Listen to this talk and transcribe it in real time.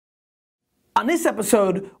On this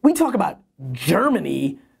episode, we talk about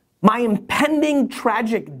Germany, my impending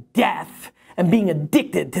tragic death, and being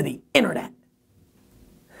addicted to the internet.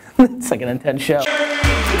 It's like an intense show.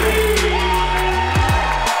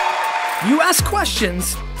 You ask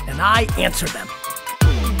questions, and I answer them.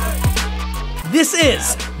 This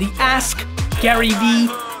is the Ask Gary V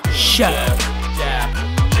show.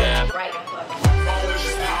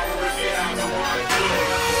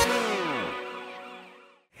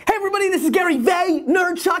 Hey everybody, this is Gary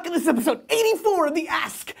VaynerMedia, and this is episode 84 of the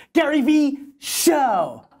Ask Gary V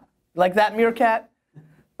show. Like that, Meerkat?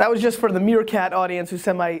 That was just for the Meerkat audience who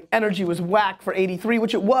said my energy was whack for 83,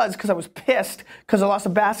 which it was because I was pissed because I lost a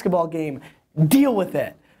basketball game. Deal with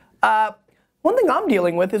it. One thing I'm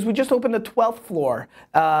dealing with is we just opened a 12th floor,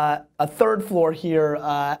 a third floor here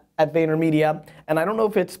at VaynerMedia, and I don't know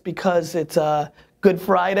if it's because it's Good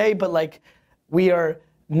Friday, but like we are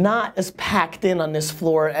not as packed in on this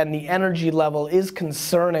floor and the energy level is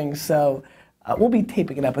concerning, so we'll be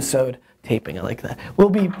taping an episode. Taping, I like that. We'll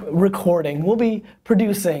be recording, we'll be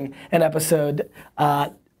producing an episode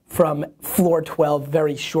from floor 12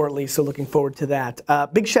 very shortly, so looking forward to that.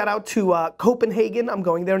 Big shout out to Copenhagen, I'm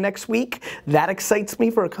going there next week. That excites me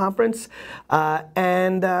for a conference.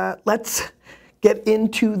 And let's get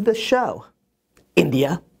into the show.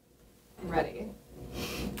 India. Ready.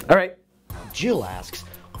 All right. Jill asks,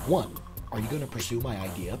 1, are you going to pursue my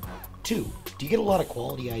idea? 2, do you get a lot of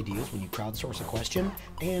quality ideas when you crowdsource a question?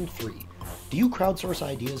 And 3, do you crowdsource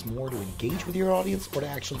ideas more to engage with your audience or to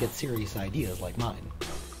actually get serious ideas like mine?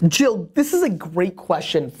 Jill, this is a great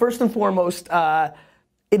question. First and foremost,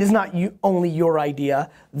 it is not only your idea.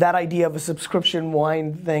 That idea of a subscription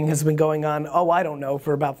wine thing has been going on, I don't know,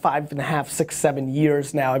 for about 5.5, 6, 7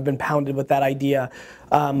 years now. I've been pounded with that idea.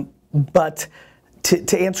 But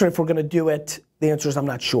to answer if we're gonna do it, the answer is I'm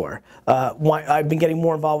not sure. I've been getting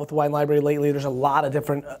more involved with the wine library lately. There's a lot of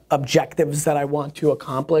different objectives that I want to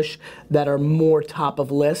accomplish that are more top of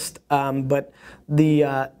list. But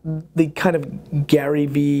the kind of Gary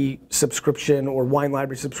V subscription or wine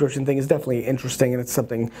library subscription thing is definitely interesting, and it's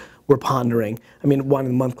something we're pondering. I mean, wine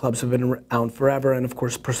and month clubs have been around forever, and of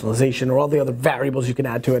course personalization or all the other variables you can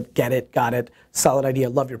add to it. Get it, got it, solid idea.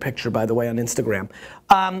 Love your picture, by the way, on Instagram.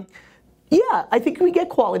 Yeah, I think we get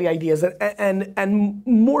quality ideas, and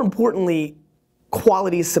more importantly,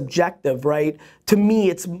 quality is subjective, right? To me,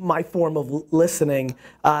 it's my form of listening,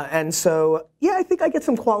 and so yeah, I think I get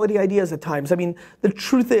some quality ideas at times. I mean, the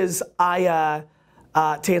truth is, to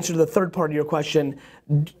answer the third part of your question,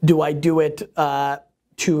 do I do it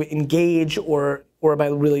to engage, or am I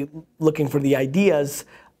really looking for the ideas?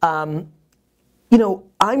 You know,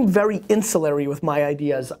 I'm very insulary with my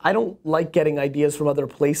ideas. I don't like getting ideas from other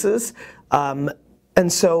places.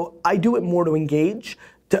 And so I do it more to engage,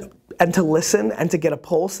 and to listen, and to get a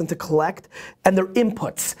pulse, and to collect. And they're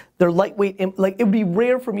inputs. They're lightweight, like it would be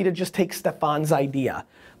rare for me to just take Stefan's idea.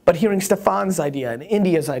 But hearing Stefan's idea, and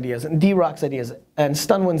India's ideas, and D-Rock's ideas, and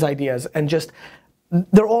Stunwin's ideas, and just,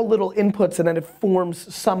 they're all little inputs, and then it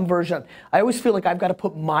forms some version. I always feel like I've got to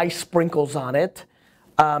put my sprinkles on it.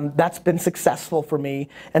 That's been successful for me,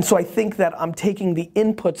 and so I think that I'm taking the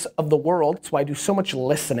inputs of the world, that's why I do so much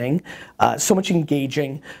listening, so much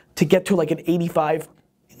engaging, to get to like an 85,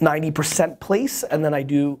 90% place, and then I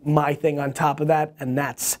do my thing on top of that, and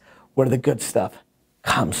that's where the good stuff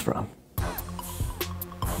comes from.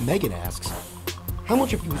 Megan asks, how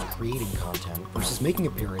much of you is creating content versus making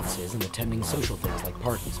appearances and attending social things like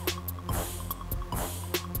parties?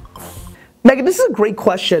 Megan, this is a great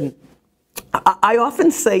question. I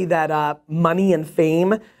often say that money and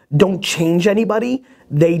fame don't change anybody.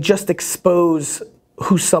 They just expose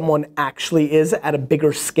who someone actually is at a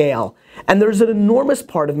bigger scale. And there's an enormous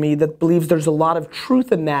part of me that believes there's a lot of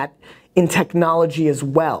truth in that in technology as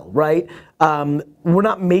well, right? We're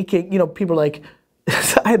not making, you know, people are like,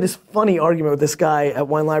 I had this funny argument with this guy at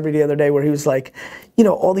Wine Library the other day where he was like, you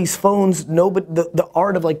know, all these phones, the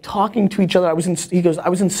art of like talking to each other. He goes, I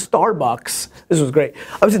was in Starbucks. This was great.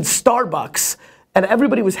 I was in Starbucks and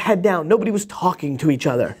everybody was head down. Nobody was talking to each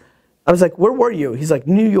other. I was like, where were you? He's like,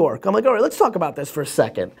 New York. I'm like, all right, let's talk about this for a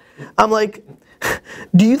second. I'm like,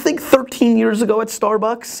 do you think 13 years ago at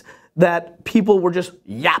Starbucks that people were just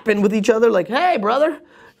yapping with each other like, hey, brother?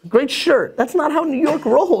 Great shirt. That's not how New York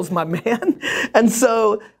rolls, my man. And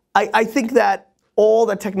so I think that all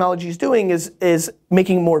that technology is doing is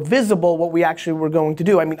making more visible what we actually were going to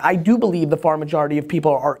do. I mean, I do believe the far majority of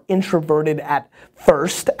people are introverted at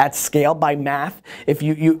first, at scale, by math. If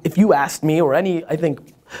you asked me, or any, I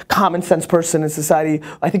think, common sense person in society,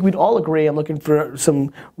 I think we'd all agree, I'm looking for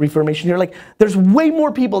some reformation here, like there's way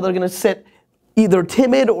more people that are gonna sit either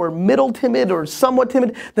timid or middle timid or somewhat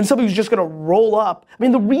timid than somebody who's just gonna roll up. I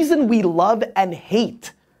mean, the reason we love and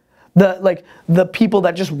hate the people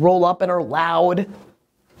that just roll up and are loud.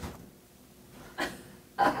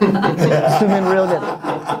 Zoom in real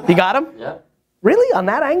good. You got him? Yeah. Really? On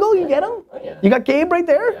that angle, you get him? Oh, yeah. You got Gabe right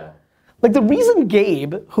there? Yeah. Like the reason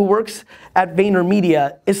Gabe, who works at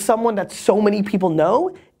VaynerMedia, is someone that so many people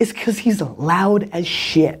know is because he's loud as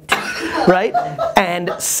shit, right?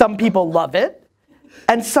 And some people love it,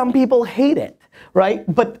 and some people hate it, right?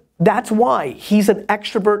 But that's why he's an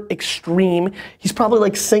extrovert extreme. He's probably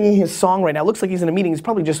like singing his song right now. Looks like he's in a meeting. He's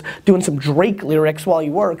probably just doing some Drake lyrics while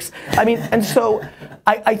he works. I mean, and so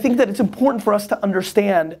I think that it's important for us to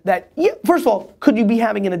understand that, yeah, first of all, could you be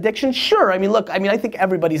having an addiction? Sure. I mean, look, I think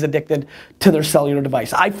everybody's addicted to their cellular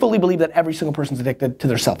device. I fully believe that every single person's addicted to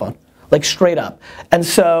their cell phone, like straight up. And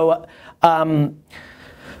so,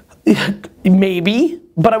 maybe,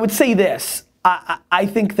 but I would say this. I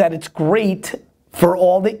think that it's great for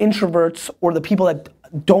all the introverts or the people that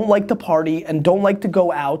don't like to party and don't like to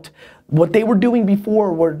go out. What they were doing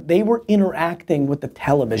before were they were interacting with the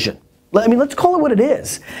television. I mean, let's call it what it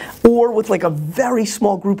is. Or with like a very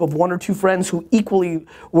small group of 1 or 2 friends who equally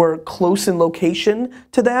were close in location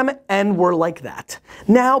to them and were like that.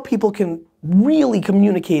 Now people can really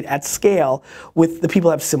communicate at scale with the people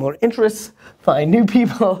who have similar interests, find new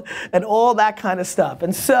people, and all that kind of stuff.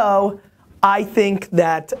 And so, I think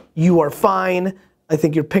that you are fine. I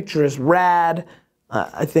think your picture is rad.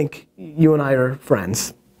 I think you and I are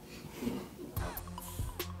friends.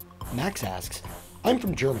 Max asks, I'm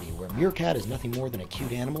from Germany, where meerkat is nothing more than a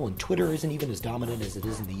cute animal and Twitter isn't even as dominant as it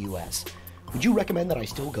is in the US. Would you recommend that I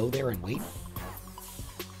still go there and wait?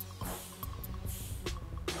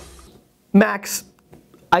 Max,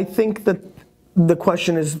 I think that the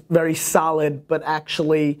question is very solid, but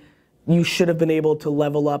actually you should have been able to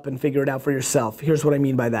level up and figure it out for yourself. Here's what I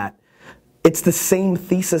mean by that. It's the same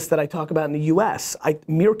thesis that I talk about in the US.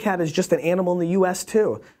 Meerkat is just an animal in the US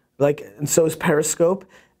too. And so is Periscope,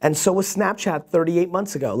 and so was Snapchat 38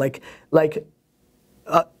 months ago.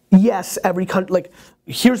 Yes, every country,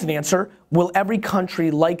 here's an answer. Will every country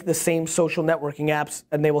like the same social networking apps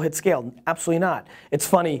and they will hit scale? Absolutely not. It's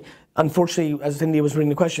funny, unfortunately, as India was reading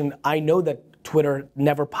the question, I know that Twitter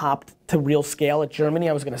never popped to real scale at Germany.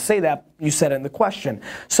 I was gonna say that, you said it in the question.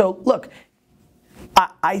 So look,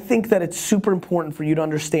 I think that it's super important for you to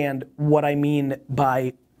understand what I mean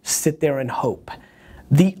by sit there and hope.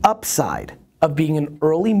 The upside of being an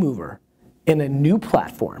early mover in a new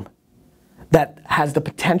platform that has the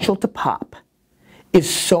potential to pop is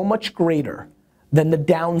so much greater than the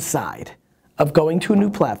downside of going to a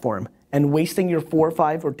new platform and wasting your 4 or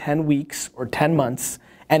 5 or 10 weeks or 10 months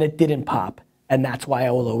and it didn't pop. And that's why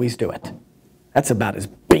I will always do it. That's about as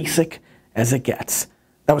basic as it gets.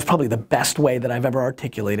 That was probably the best way that I've ever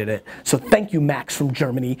articulated it. So thank you, Max from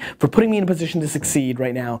Germany, for putting me in a position to succeed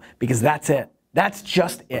right now, because that's it. That's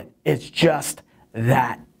just it. It's just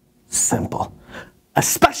that simple.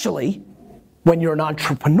 Especially when you're an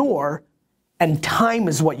entrepreneur and time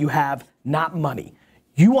is what you have, not money.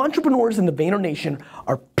 You entrepreneurs in the Vayner Nation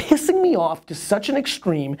are pissing me off to such an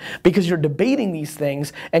extreme because you're debating these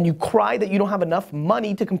things and you cry that you don't have enough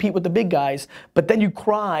money to compete with the big guys, but then you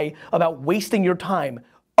cry about wasting your time.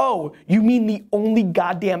 Oh, you mean the only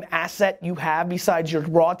goddamn asset you have besides your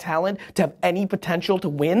raw talent to have any potential to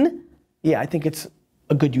win? Yeah, I think it's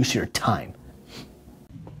a good use of your time.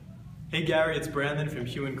 Hey Gary, it's Brandon from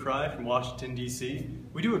Hue and Cry from Washington, D.C.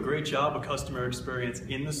 We do a great job of customer experience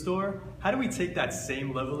in the store. How do we take that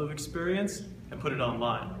same level of experience and put it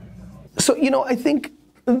online? So, I think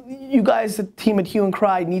you guys, the team at Hue and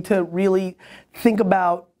Cry, need to really think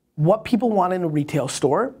about what people want in a retail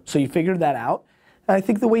store, so you figured that out. And I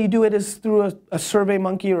think the way you do it is through a survey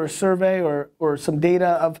monkey or a survey or some data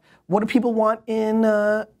of what do people want in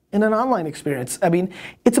an online experience. I mean,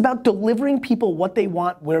 it's about delivering people what they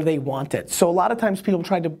want where they want it. So a lot of times people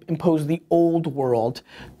try to impose the old world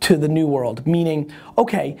to the new world, meaning,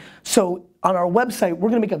 okay, so on our website, we're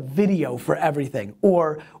gonna make a video for everything,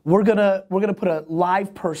 or we're gonna put a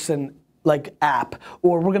live person app,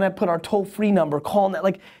 or we're gonna put our toll-free number, calling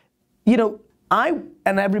that, I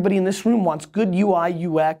and everybody in this room wants good UI,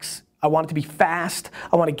 UX. I want it to be fast.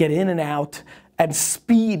 I want to get in and out. And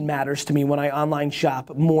speed matters to me when I online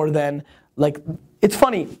shop more than, it's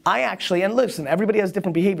funny, and listen, everybody has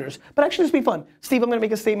different behaviors, but actually this will be fun. Steve, I'm gonna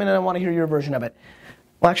make a statement and I want to hear your version of it.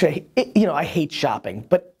 Well, actually, I hate shopping,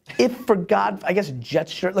 but if for God, I guess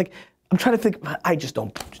gesture, I'm trying to think, I just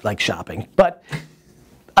don't like shopping. But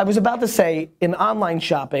I was about to say, in online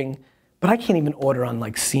shopping, but I can't even order on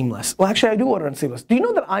like Seamless. Well, actually I do order on Seamless. Do you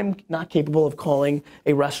know that I'm not capable of calling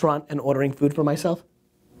a restaurant and ordering food for myself?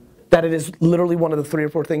 That it is literally one of the 3 or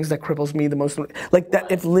 4 things that cripples me the most. Like that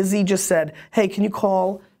if Lizzie just said, hey, can you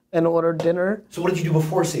call and order dinner? So what did you do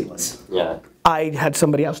before Seamless? Yeah. I had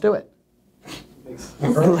somebody else do it.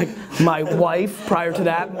 Like my wife prior to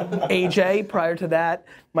that, AJ prior to that,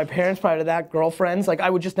 my parents prior to that, girlfriends, like I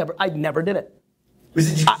never did it.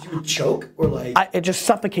 Was it just you would choke or like? It just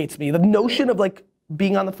suffocates me. The notion of like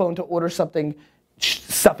being on the phone to order something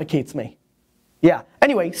suffocates me. Yeah,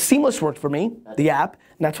 anyway, Seamless worked for me, the app,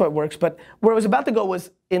 and that's why it works. But where I was about to go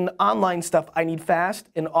was in online stuff, I need fast.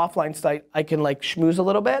 In offline site, I can like schmooze a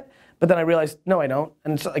little bit, but then I realized, no, I don't.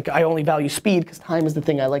 And it's like, I only value speed because time is the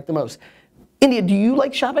thing I like the most. India, do you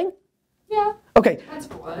like shopping? Yeah. Okay. That's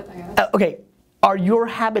for what, I guess. Okay, are your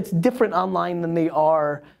habits different online than they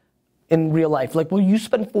are in real life? Like, will you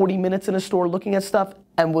spend 40 minutes in a store looking at stuff,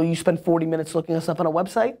 and will you spend 40 minutes looking at stuff on a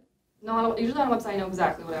website? No, usually on a website I know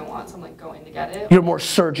exactly what I want, so I'm like going to get it. You're more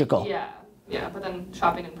surgical. Yeah, but then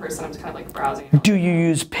shopping in person, I'm just kind of like browsing. Do you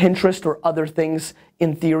use Pinterest or other things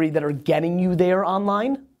in theory that are getting you there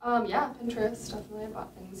online? Yeah, Pinterest, definitely. I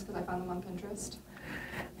bought things because I found them on Pinterest.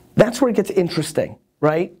 That's where it gets interesting,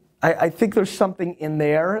 right? I think there's something in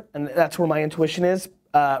there, and that's where my intuition is,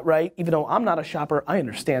 right? Even though I'm not a shopper, I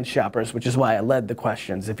understand shoppers, which is why I led the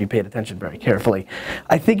questions, if you paid attention very carefully.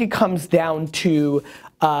 I think it comes down to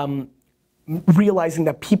realizing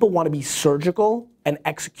that people want to be surgical and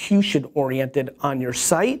execution-oriented on your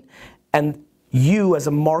site, and you as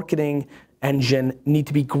a marketing engine need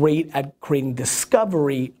to be great at creating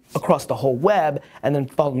discovery across the whole web and then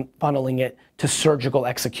funneling it to surgical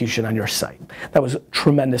execution on your site. That was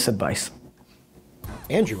tremendous advice.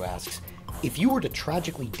 Andrew asks, if you were to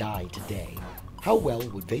tragically die today, how well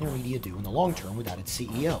would VaynerMedia do in the long term without its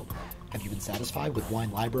CEO? Have you been satisfied with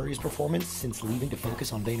Wine Library's performance since leaving to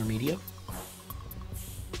focus on VaynerMedia?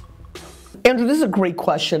 Andrew, this is a great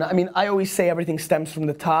question. I mean, I always say everything stems from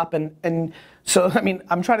the top, and so, I mean,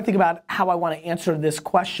 I'm trying to think about how I want to answer this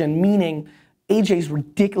question, meaning AJ's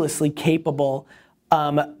ridiculously capable.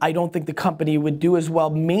 I don't think the company would do as well,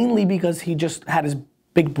 mainly because he just had his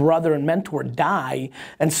big brother and mentor die,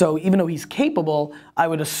 and so even though he's capable, I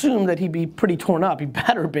would assume that he'd be pretty torn up. He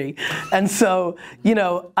better be. And so, you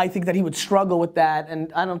know, I think that he would struggle with that,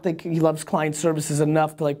 and I don't think he loves client services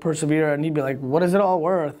enough to like persevere, and he'd be like, what is it all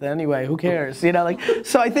worth anyway? Who cares? You know, like,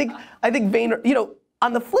 so I think Vayner, you know,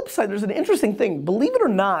 on the flip side, there's an interesting thing. Believe it or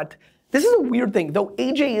not, this is a weird thing. Though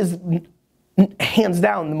AJ is hands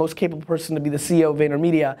down the most capable person to be the CEO of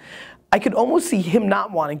VaynerMedia, I could almost see him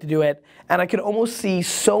not wanting to do it, and I could almost see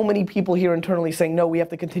so many people here internally saying, no, we have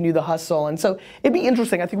to continue the hustle, and so it'd be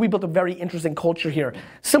interesting. I think we built a very interesting culture here.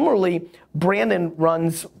 Similarly, Brandon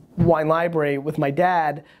runs Wine Library with my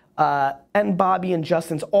dad, and Bobby and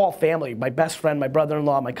Justin's all family. My best friend, my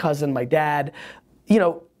brother-in-law, my cousin, my dad. You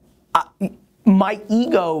know, my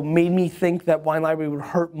ego made me think that Wine Library would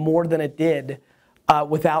hurt more than it did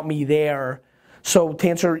without me there. So to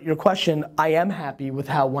answer your question, I am happy with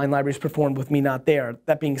how Wine Library's performed with me not there.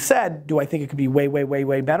 That being said, do I think it could be way, way, way,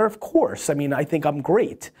 way better? Of course. I mean, I think I'm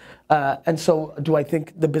great. And so do I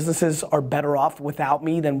think the businesses are better off without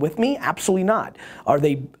me than with me? Absolutely not. Are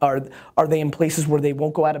they in places where they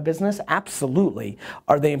won't go out of business? Absolutely.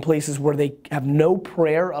 Are they in places where they have no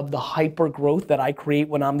prayer of the hyper growth that I create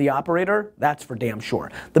when I'm the operator? That's for damn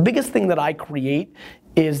sure. The biggest thing that I create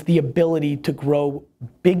is the ability to grow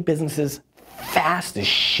big businesses fast as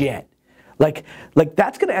shit. Like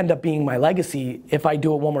that's gonna end up being my legacy if I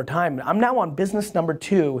do it one more time. I'm now on business number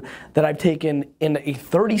 2 that I've taken in a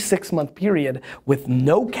 36-month period with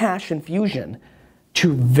no cash infusion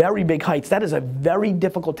to very big heights. That is a very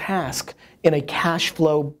difficult task in a cash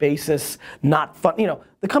flow basis, not fun. You know,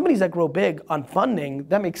 the companies that grow big on funding,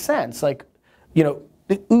 that makes sense. Like, you know,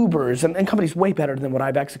 the Ubers and companies way better than what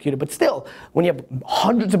I've executed, but still, when you have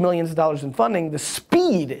hundreds of millions of dollars in funding, the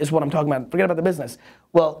speed is what I'm talking about. Forget about the business.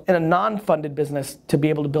 Well, in a non-funded business, to be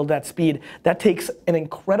able to build that speed, that takes an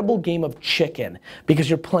incredible game of chicken because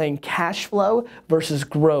you're playing cash flow versus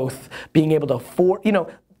growth, being able to afford, you know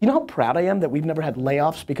how proud I am that we've never had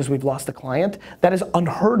layoffs because we've lost a client? That is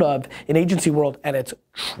unheard of in agency world, and it's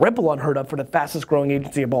triple unheard of for the fastest growing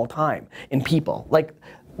agency of all time in people. Like,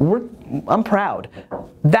 I'm proud.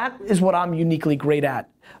 That is what I'm uniquely great at.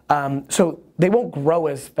 So they won't grow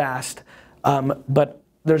as fast, but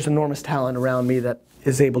there's enormous talent around me that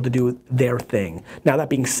is able to do their thing. Now that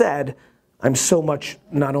being said, I'm so much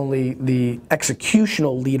not only the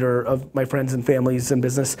executional leader of my friends and families and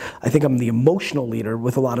business, I think I'm the emotional leader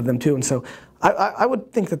with a lot of them too. And so I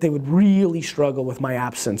would think that they would really struggle with my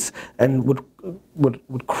absence and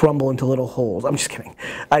would crumble into little holes. I'm just kidding.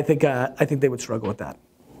 I think they would struggle with that.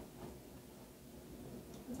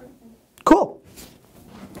 Cool.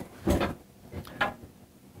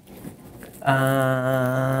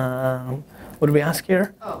 What did we ask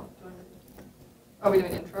here? Oh, are we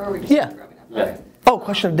doing intro or are we just Yeah. grabbing it? Okay. Oh,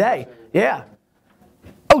 question of the day. Yeah.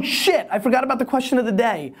 Oh shit, I forgot about the question of the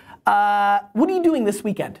day. What are you doing this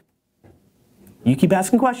weekend? You keep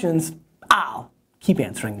asking questions, I'll keep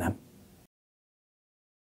answering them.